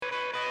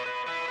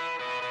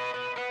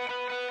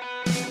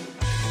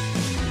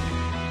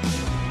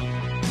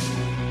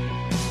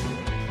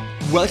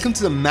Welcome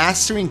to the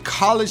Mastering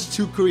College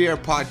to Career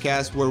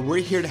podcast, where we're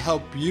here to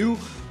help you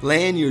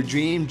land your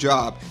dream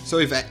job. So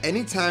if at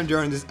any time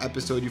during this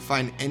episode you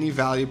find any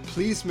value,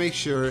 please make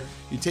sure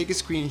you take a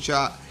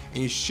screenshot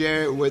and you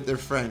share it with a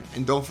friend.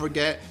 And don't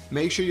forget,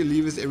 make sure you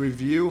leave us a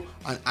review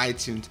on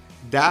iTunes.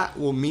 That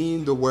will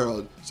mean the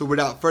world. So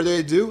without further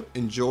ado,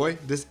 enjoy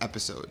this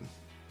episode.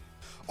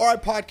 All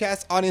right,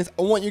 podcast audience,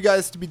 I want you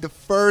guys to be the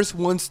first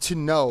ones to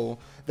know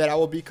that I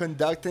will be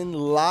conducting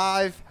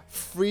live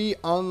free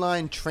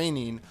online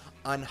training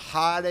on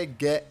how to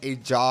get a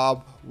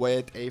job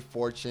with a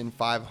Fortune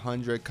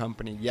 500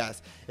 company.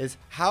 Yes, it's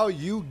how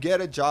you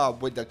get a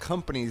job with the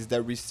companies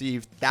that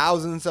receive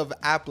thousands of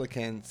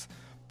applicants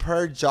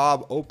per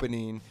job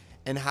opening,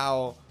 and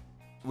how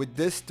with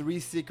these 3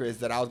 secrets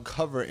that I'll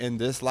cover in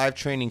this live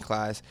training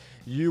class,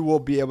 you will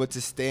be able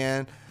to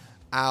stand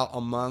out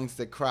amongst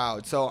the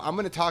crowd. So I'm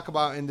going to talk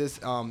about in this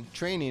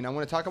training, I'm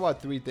going to talk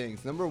about 3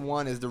 things. Number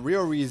 1 is the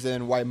real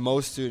reason why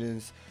most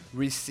students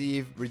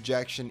receive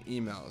rejection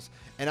emails.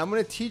 And I'm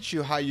going to teach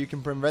you how you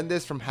can prevent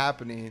this from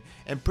happening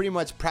and pretty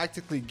much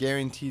practically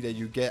guarantee that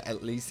you get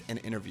at least an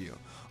interview.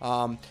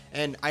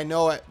 And I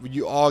know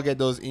you all get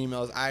those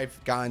emails.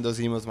 I've gotten those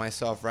emails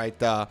myself, right?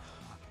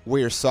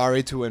 We're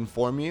sorry to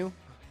inform you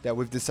that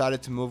we've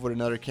decided to move with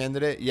another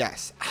candidate.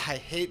 Yes, I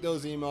hate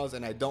those emails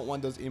and I don't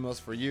want those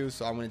emails for you.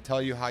 So I'm going to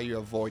tell you how you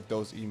avoid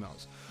those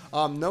emails.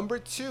 Number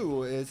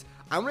 2 is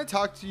I'm going to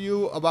talk to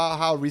you about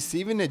how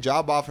receiving a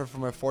job offer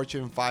from a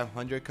Fortune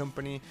 500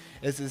 company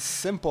is as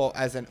simple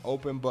as an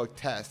open book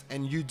test.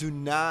 And you do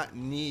not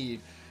need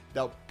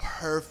the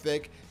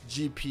perfect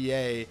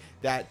GPA,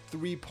 that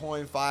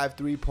 3.5,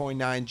 3.9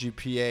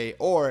 GPA,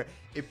 or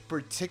a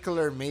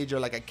particular major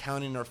like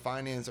accounting or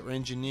finance or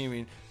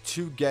engineering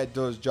to get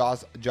those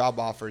job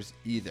offers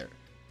either.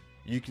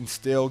 You can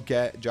still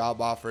get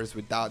job offers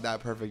without that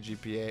perfect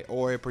GPA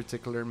or a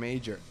particular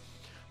major.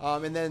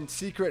 And then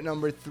secret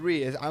number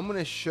 3 is I'm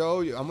going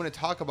to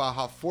talk about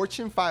how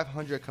Fortune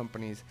 500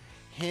 companies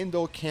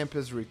handle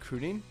campus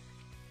recruiting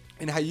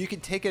and how you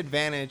can take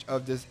advantage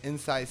of this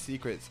inside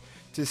secrets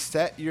to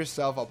set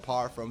yourself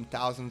apart from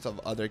thousands of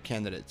other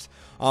candidates.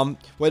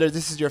 Whether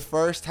this is your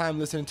first time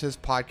listening to this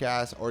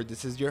podcast or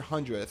this is your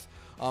 100th,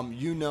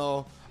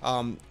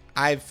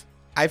 I've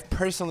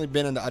personally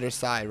been on the other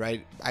side,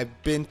 right?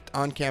 I've been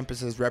on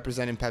campuses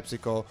representing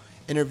PepsiCo,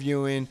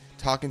 interviewing,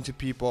 talking to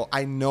people.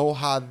 I know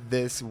how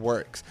this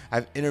works.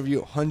 I've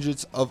interviewed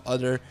hundreds of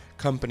other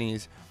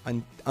companies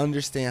and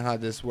understand how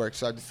this works.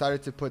 So I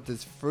decided to put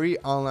this free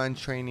online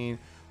training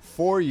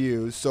for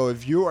you. So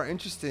if you are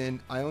interested,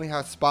 I only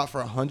have a spot for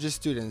 100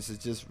 students.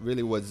 It's just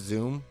really what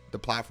Zoom, the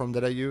platform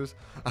that I use,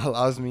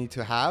 allows me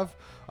to have.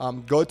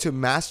 Go to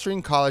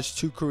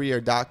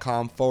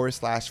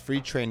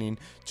masteringcollege2career.com/free training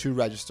to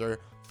register.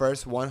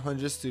 First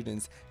 100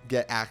 students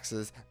get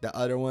access. The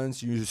other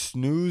ones, you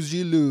snooze,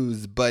 you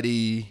lose,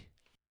 buddy.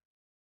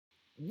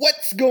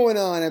 What's going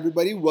on,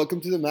 everybody?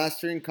 Welcome to the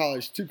Mastering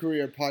College to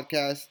Career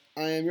podcast.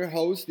 I am your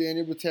host,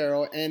 Daniel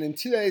Botero, and in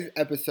today's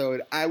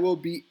episode, I will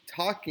be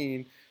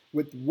talking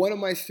with one of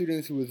my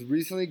students who was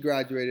recently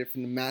graduated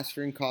from the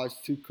Mastering College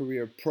to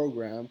Career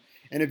program.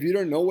 And if you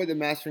don't know what the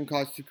Mastering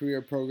College to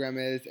Career program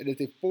is, it is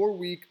a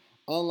 4-week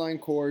online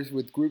course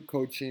with group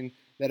coaching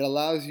that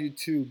allows you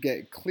to get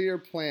a clear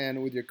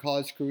plan with your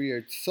college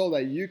career so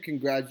that you can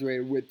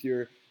graduate with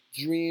your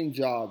dream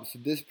job. So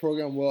this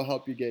program will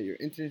help you get your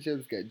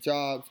internships, get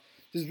jobs,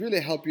 just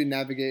really help you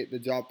navigate the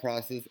job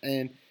process.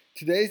 And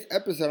today's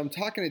episode, I'm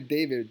talking to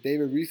David.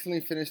 David recently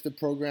finished the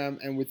program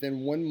and within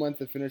 1 month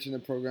of finishing the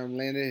program,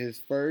 landed his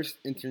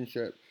first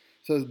internship.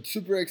 So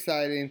super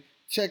exciting.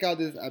 Check out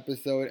this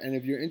episode. And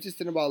if you're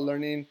interested about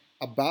learning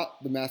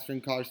about the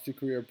Mastering College to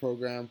Career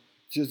program,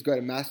 just go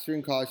to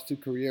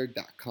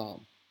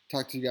masteringcollege2career.com.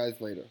 Talk to you guys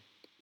later.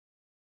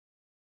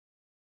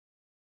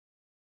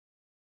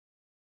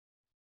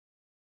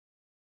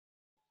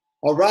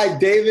 All right,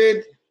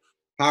 David,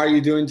 how are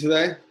you doing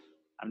today?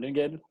 I'm doing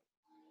good.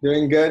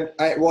 Doing good.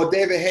 All right, well,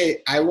 David,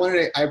 hey, I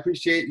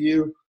appreciate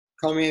you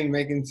coming,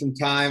 making some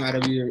time out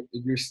of your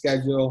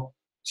schedule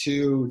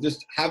to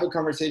just have a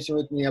conversation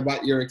with me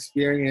about your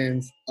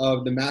experience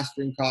of the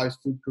Mastering College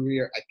to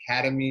Career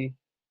Academy.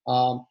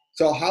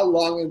 So how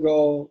long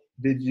ago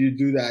did you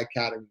do that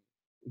academy?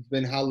 It's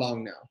been how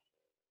long now?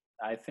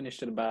 I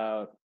finished it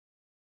about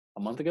a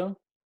month ago,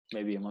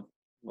 maybe a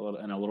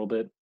little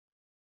bit.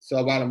 So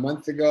about a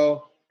month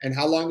ago. And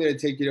how long did it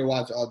take you to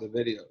watch all the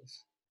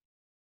videos?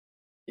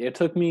 It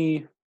took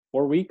me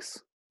 4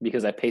 weeks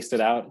because I paced it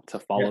out to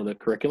follow the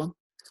curriculum.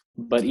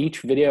 But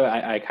each video,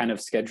 I kind of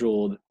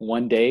scheduled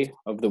one day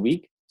of the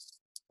week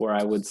where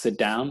I would sit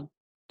down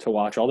to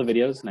watch all the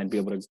videos, and I'd be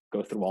able to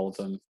go through all of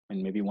them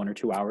in maybe 1 or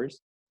 2 hours.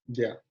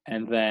 Yeah.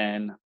 And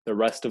then the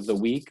rest of the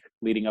week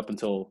leading up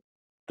until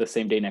the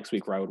same day next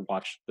week where I would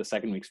watch the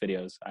second week's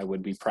videos, I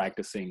would be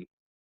practicing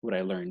what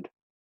I learned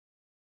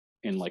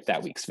in like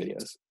that week's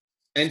videos.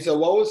 And so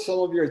what was some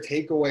of your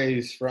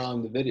takeaways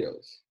from the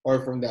videos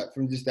or from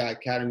just that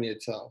academy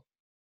itself?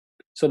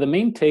 So the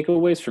main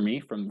takeaways for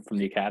me from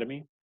the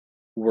academy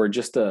were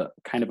just a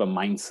kind of a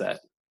mindset,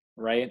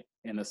 right?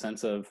 in the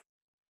sense of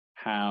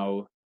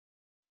how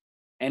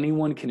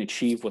anyone can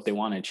achieve what they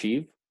want to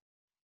achieve,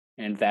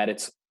 and that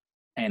it's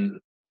and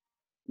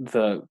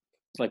the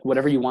like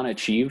whatever you want to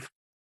achieve,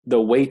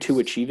 the way to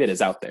achieve it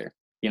is out there.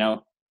 You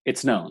know,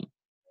 it's known.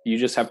 You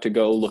just have to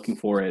go looking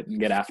for it and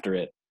get after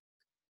it.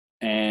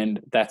 And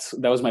that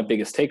was my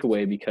biggest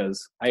takeaway,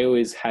 because I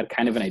always had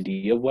kind of an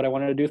idea of what I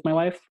wanted to do with my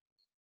life,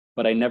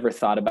 but I never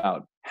thought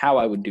about how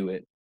I would do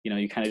it. You know,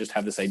 you kind of just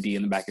have this idea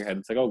in the back of your head.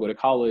 It's like, oh, go to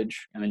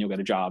college and then you'll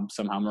get a job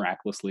somehow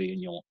miraculously and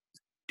you'll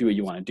do what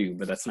you want to do.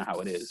 But that's not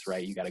how it is,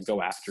 right? You got to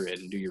go after it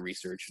and do your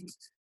research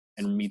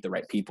and meet the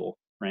right people,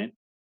 right?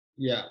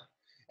 Yeah.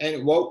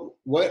 And what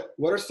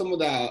are some of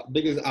the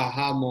biggest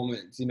aha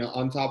moments, you know,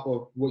 on top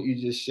of what you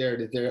just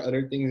shared? Is there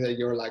other things that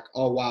you're like,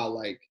 oh wow,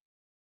 like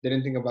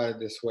didn't think about it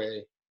this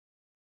way?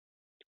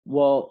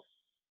 Well,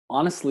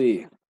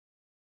 honestly,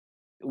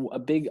 a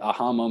big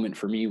aha moment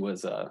for me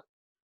was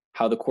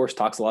how the course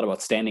talks a lot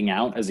about standing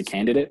out as a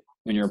candidate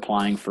when you're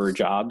applying for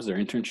jobs or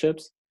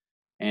internships,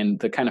 and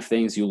the kind of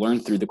things you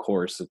learn through the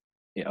course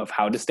of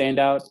how to stand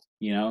out,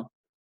 you know,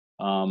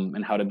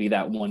 and how to be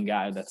that one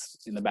guy that's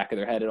in the back of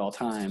their head at all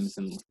times.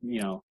 And,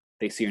 you know,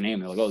 they see your name,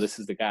 they're like, oh, this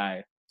is the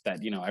guy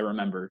that, you know, I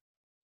remember.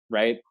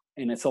 Right.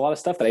 And it's a lot of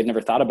stuff that I'd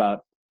never thought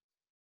about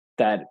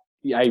that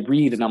I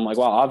read and I'm like,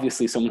 wow,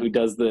 obviously someone who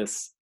does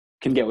this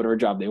can get whatever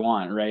job they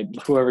want. Right.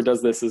 Whoever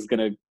does this is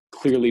going to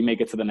clearly make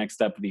it to the next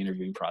step of the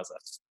interviewing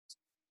process.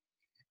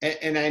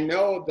 And I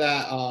know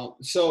that,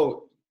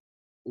 so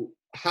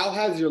how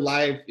has your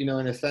life, you know,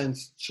 in a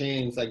sense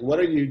changed? Like, what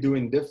are you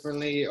doing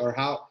differently, or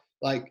how,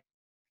 like,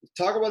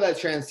 talk about that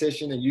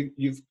transition that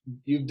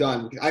you've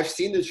done. Because I've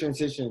seen the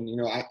transition, you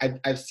know,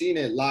 I've seen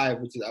it live,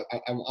 which is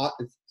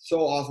it's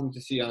so awesome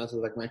to see. Honestly,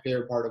 like my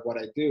favorite part of what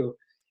I do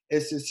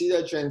is to see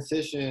that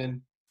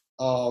transition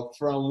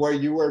from where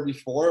you were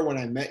before when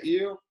I met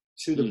you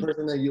to the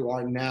person that you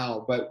are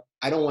now. But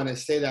I don't want to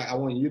say that. I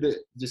want you to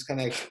just kind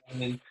of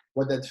explain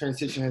what that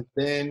transition has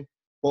been.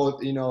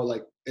 Both, you know,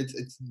 like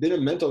it's been a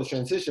mental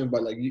transition,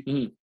 but like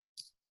you,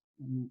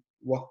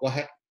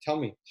 tell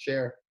me,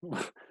 share.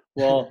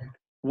 Well,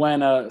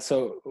 when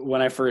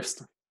I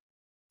first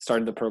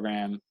started the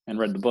program and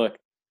read the book,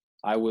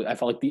 I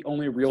felt like the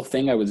only real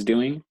thing I was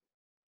doing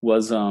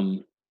was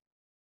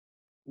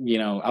you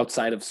know,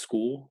 outside of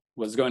school,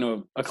 was going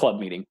to a club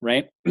meeting,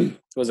 right? It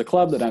was a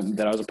club that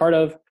I was a part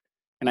of,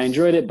 and I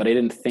enjoyed it, but I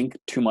didn't think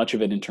too much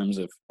of it in terms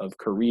of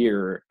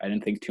career. I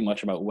didn't think too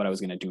much about what I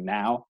was going to do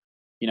now.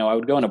 You know, I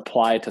would go and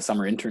apply to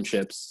summer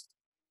internships,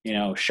 you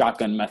know,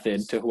 shotgun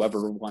method to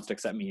whoever wants to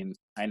accept me, and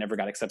I never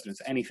got accepted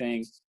into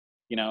anything,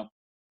 you know.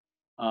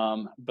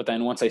 But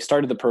then once I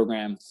started the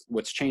program,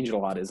 what's changed a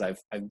lot is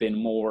I've been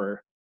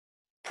more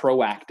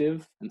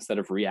proactive instead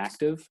of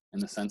reactive, in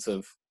the sense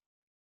of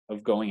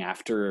going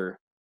after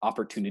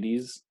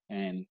opportunities,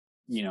 and,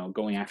 you know,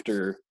 going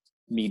after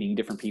meeting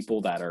different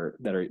people that are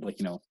like,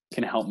 you know,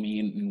 can help me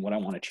in what I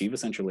want to achieve,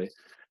 essentially.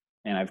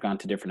 And I've gone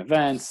to different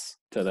events,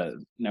 to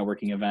the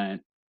networking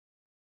event,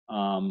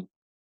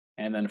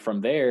 and then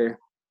from there,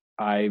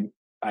 I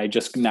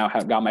just now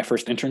have got my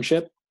first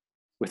internship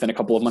within a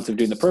couple of months of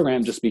doing the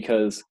program, just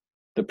because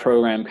the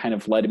program kind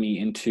of led me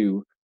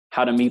into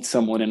how to meet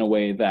someone in a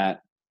way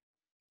that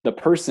the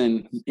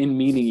person in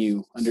meeting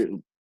you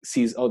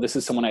sees, oh, this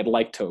is someone I'd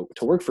like to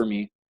work for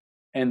me.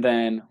 And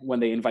then when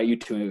they invite you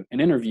to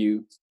an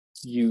interview,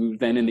 you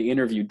then in the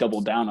interview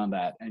double down on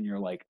that, and you're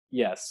like,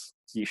 yes,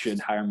 you should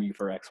hire me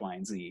for X, Y,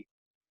 and Z,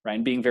 right?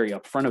 And being very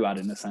upfront about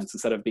it, in a sense,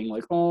 instead of being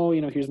like, oh,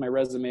 you know, here's my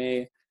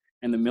resume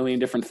and the million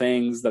different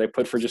things that I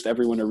put for just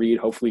everyone to read.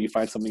 Hopefully you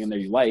find something in there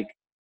you like.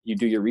 You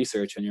do your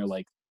research and you're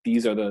like,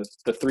 these are the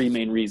 3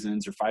 main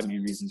reasons or 5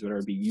 main reasons,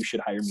 whatever it be, you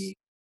should hire me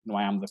and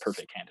why I'm the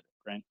perfect candidate,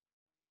 right?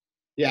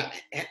 Yeah,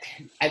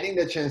 I think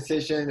the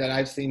transition that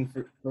I've seen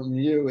from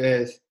you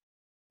is,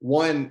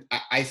 one,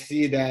 I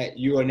see that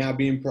you are now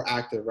being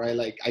proactive, right?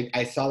 Like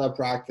I saw that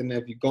proactive.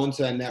 If you go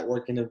into a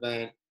networking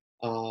event,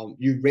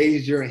 you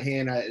raise your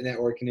hand at a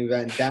networking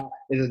event, that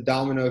is a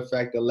domino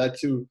effect that led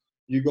to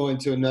you going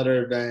to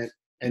another event,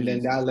 and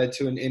then that led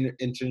to an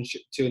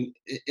internship, to an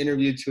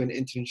interview, to an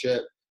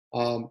internship.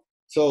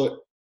 So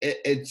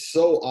it's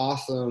so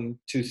awesome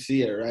to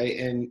see it, right?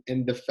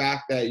 And the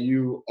fact that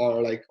you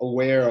are like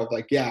aware of,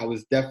 like, yeah, I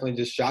was definitely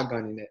just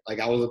shotgunning it.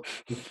 Like I was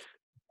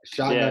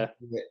shotgunning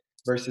it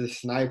versus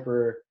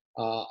sniper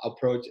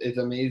approach is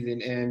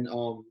amazing. And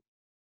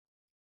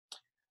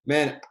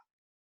man,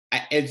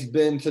 it's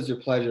been such a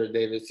pleasure,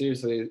 David.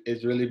 Seriously,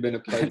 it's really been a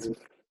pleasure.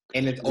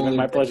 And it's only been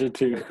my pleasure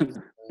too.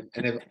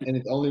 and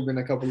it's only been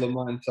a couple of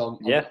months, so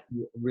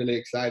I'm really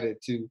excited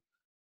to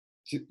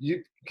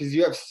you, because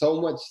you have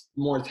so much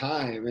more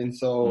time, and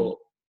so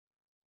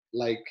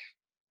like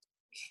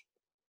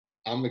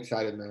I'm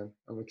excited, man.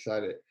 I'm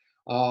excited.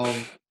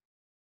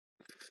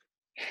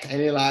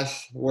 Any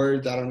last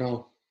words? I don't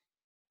know.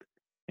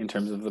 In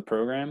terms of the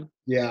program?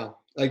 Yeah.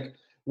 Like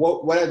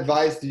what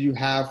advice do you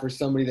have for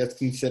somebody that's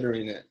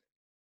considering it?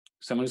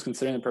 Someone who's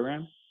considering the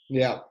program?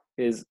 Yeah.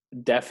 Is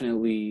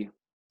definitely,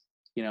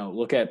 you know,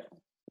 look at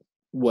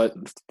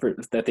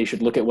that they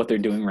should look at what they're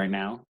doing right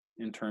now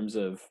in terms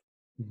of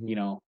you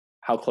know,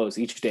 how close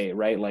each day,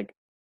 right? Like,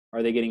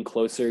 are they getting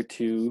closer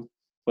to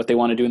what they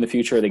want to do in the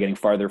future? Are they getting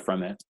farther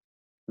from it,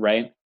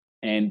 right?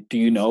 And do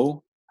you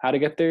know how to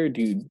get there?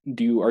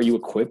 Are you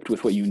equipped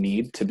with what you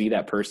need to be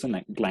that person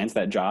that lands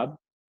that job?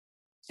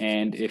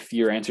 And if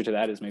your answer to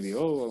that is maybe,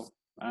 oh,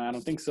 I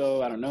don't think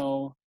so, I don't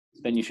know,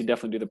 then you should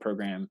definitely do the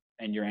program.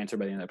 And your answer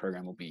by the end of that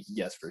program will be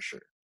yes, for sure.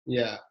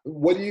 Yeah.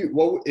 What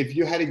if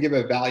you had to give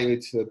a value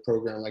to the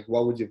program, like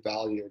what would you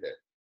value it?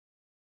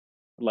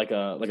 Like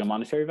a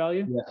monetary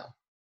value? Yeah.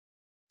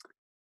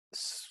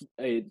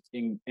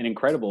 An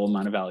incredible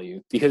amount of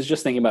value, because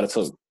just thinking about it,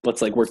 so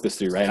let's like work this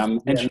through, right?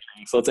 I'm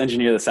engineering, so let's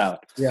engineer this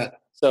out. Yeah.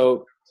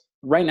 So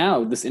right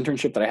now, this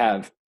internship that I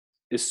have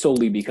is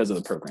solely because of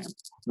the program,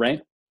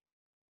 right?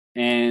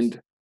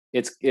 And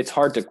it's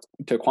hard to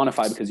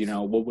quantify because, you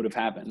know, what would have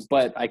happened.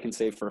 But I can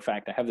say for a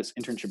fact I have this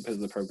internship because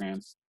of the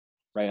program,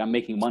 right? I'm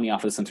making money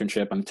off of this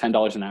internship. I'm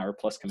 $10 an hour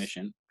plus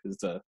commission because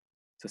it's a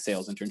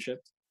sales internship,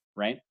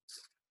 right?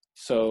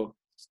 So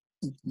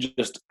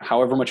just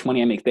however much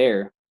money I make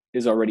there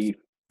is already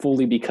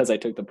fully because I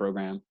took the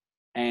program.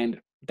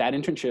 And that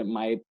internship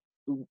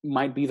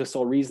might be the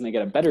sole reason I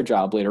get a better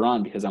job later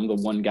on, because I'm the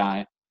one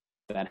guy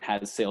that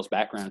has sales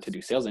background to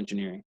do sales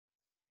engineering.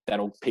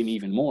 That'll pay me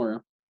even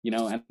more, you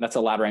know, and that's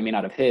a ladder I may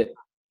not have hit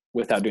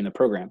without doing the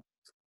program.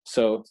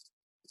 So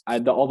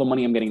all the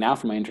money I'm getting now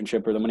from my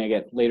internship, or the money I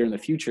get later in the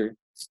future,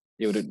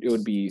 it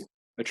would be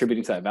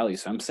attributing to that value.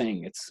 So I'm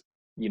saying it's,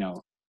 you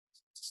know,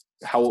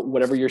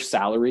 whatever your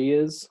salary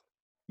is,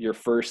 your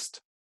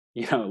first,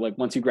 you know, like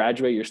once you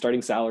graduate, your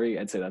starting salary,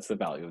 I'd say that's the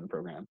value of the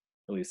program,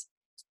 at least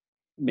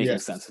making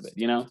sense of it,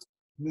 you know?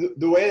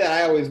 The way that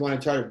I always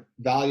want to try to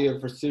value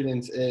it for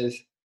students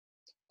is,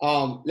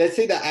 let's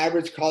say the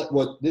average college,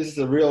 this is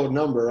a real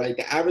number, right?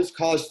 The average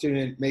college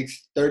student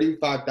makes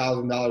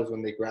 $35,000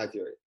 when they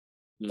graduate,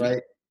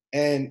 right?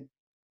 And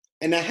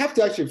I have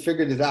to actually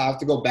figure this out. I have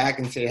to go back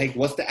and say, hey,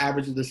 what's the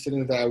average of the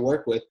students that I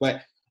work with?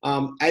 But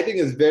I think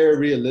it's very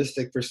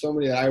realistic for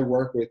somebody that I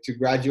work with to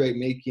graduate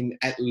making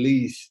at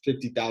least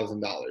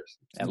 $50,000.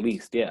 At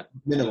least, yeah.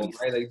 Minimum,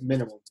 least. Right? Like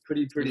minimum,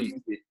 pretty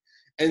easy.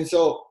 And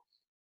so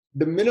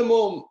the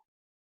minimum,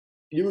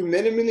 you would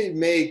minimally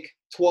make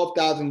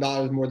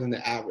 $12,000 more than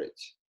the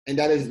average. And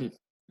that is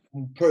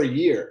per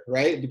year,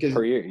 right? Because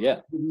per year,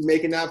 yeah. You're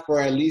making that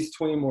for at least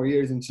 20 more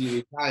years until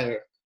you retire.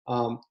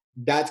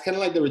 That's kind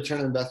of like the return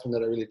on investment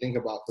that I really think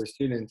about for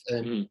students.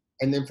 And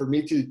then for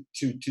me to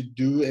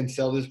do and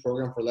sell this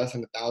program for less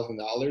than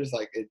 $1,000,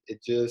 like it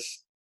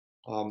just,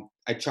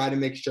 I try to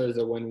make sure it's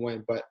a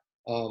win-win. But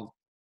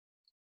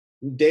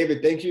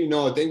David, thank you.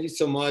 No, thank you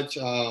so much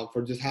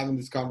for just having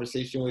this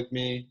conversation with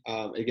me.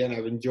 Again,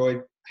 I've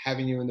enjoyed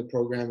having you in the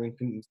program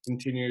and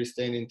continue to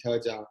stay in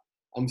touch.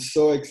 I'm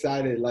so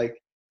excited, like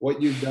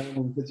what you've done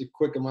in such a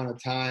quick amount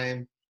of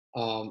time.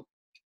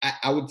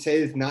 I would say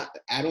it's not,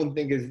 I don't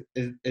think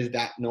is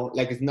that norm.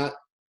 Like it's not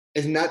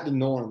the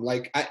norm.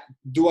 Like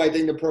do I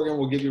think the program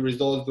will give you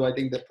results? Do I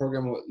think the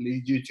program will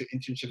lead you to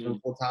internships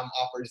and full-time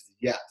offers?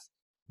 Yes.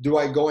 Do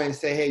I go and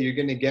say, hey, you're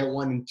going to get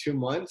one in 2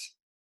 months?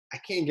 I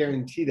can't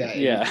guarantee that.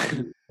 Yeah.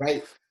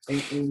 Right.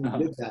 And you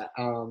did that.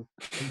 And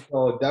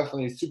so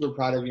definitely super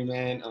proud of you,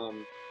 man.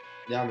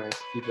 Yeah, man.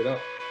 Keep it up.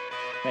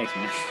 Thanks,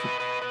 man.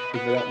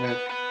 Keep it up, man.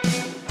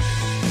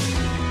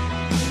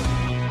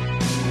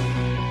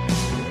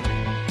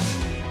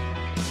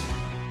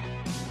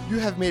 You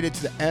have made it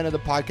to the end of the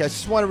podcast.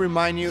 Just want to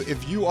remind you,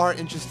 if you are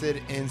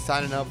interested in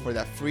signing up for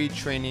that free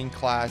training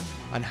class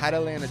on how to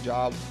land a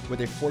job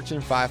with a Fortune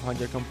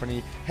 500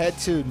 company, head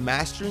to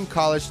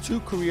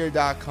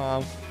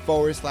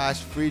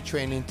masteringcollege2career.com/free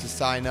training to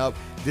sign up.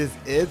 This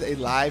is a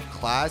live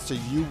class, so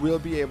you will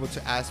be able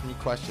to ask me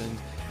questions.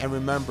 And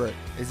remember,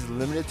 this is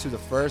limited to the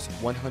first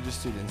 100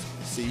 students.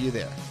 See you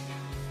there.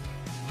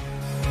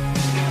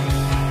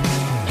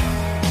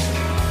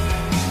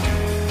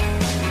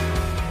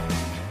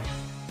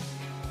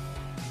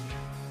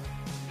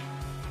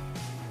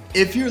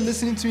 If you're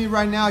listening to me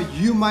right now,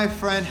 you, my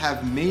friend,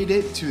 have made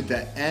it to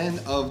the end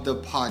of the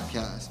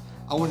podcast.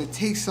 I want to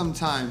take some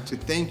time to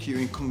thank you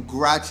and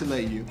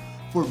congratulate you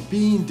for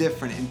being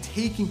different and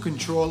taking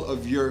control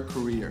of your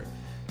career.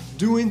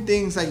 Doing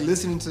things like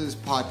listening to this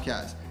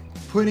podcast,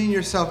 putting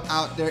yourself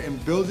out there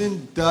and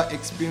building the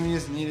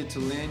experience needed to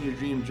land your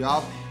dream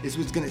job is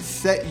what's going to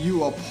set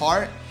you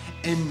apart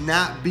and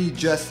not be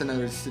just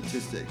another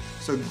statistic.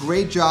 So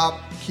great job,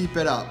 keep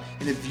it up.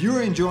 And if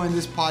you're enjoying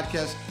this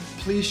podcast,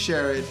 please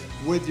share it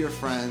with your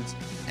friends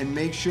and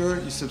make sure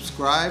you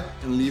subscribe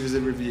and leave us a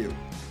review.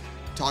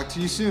 Talk to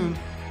you soon.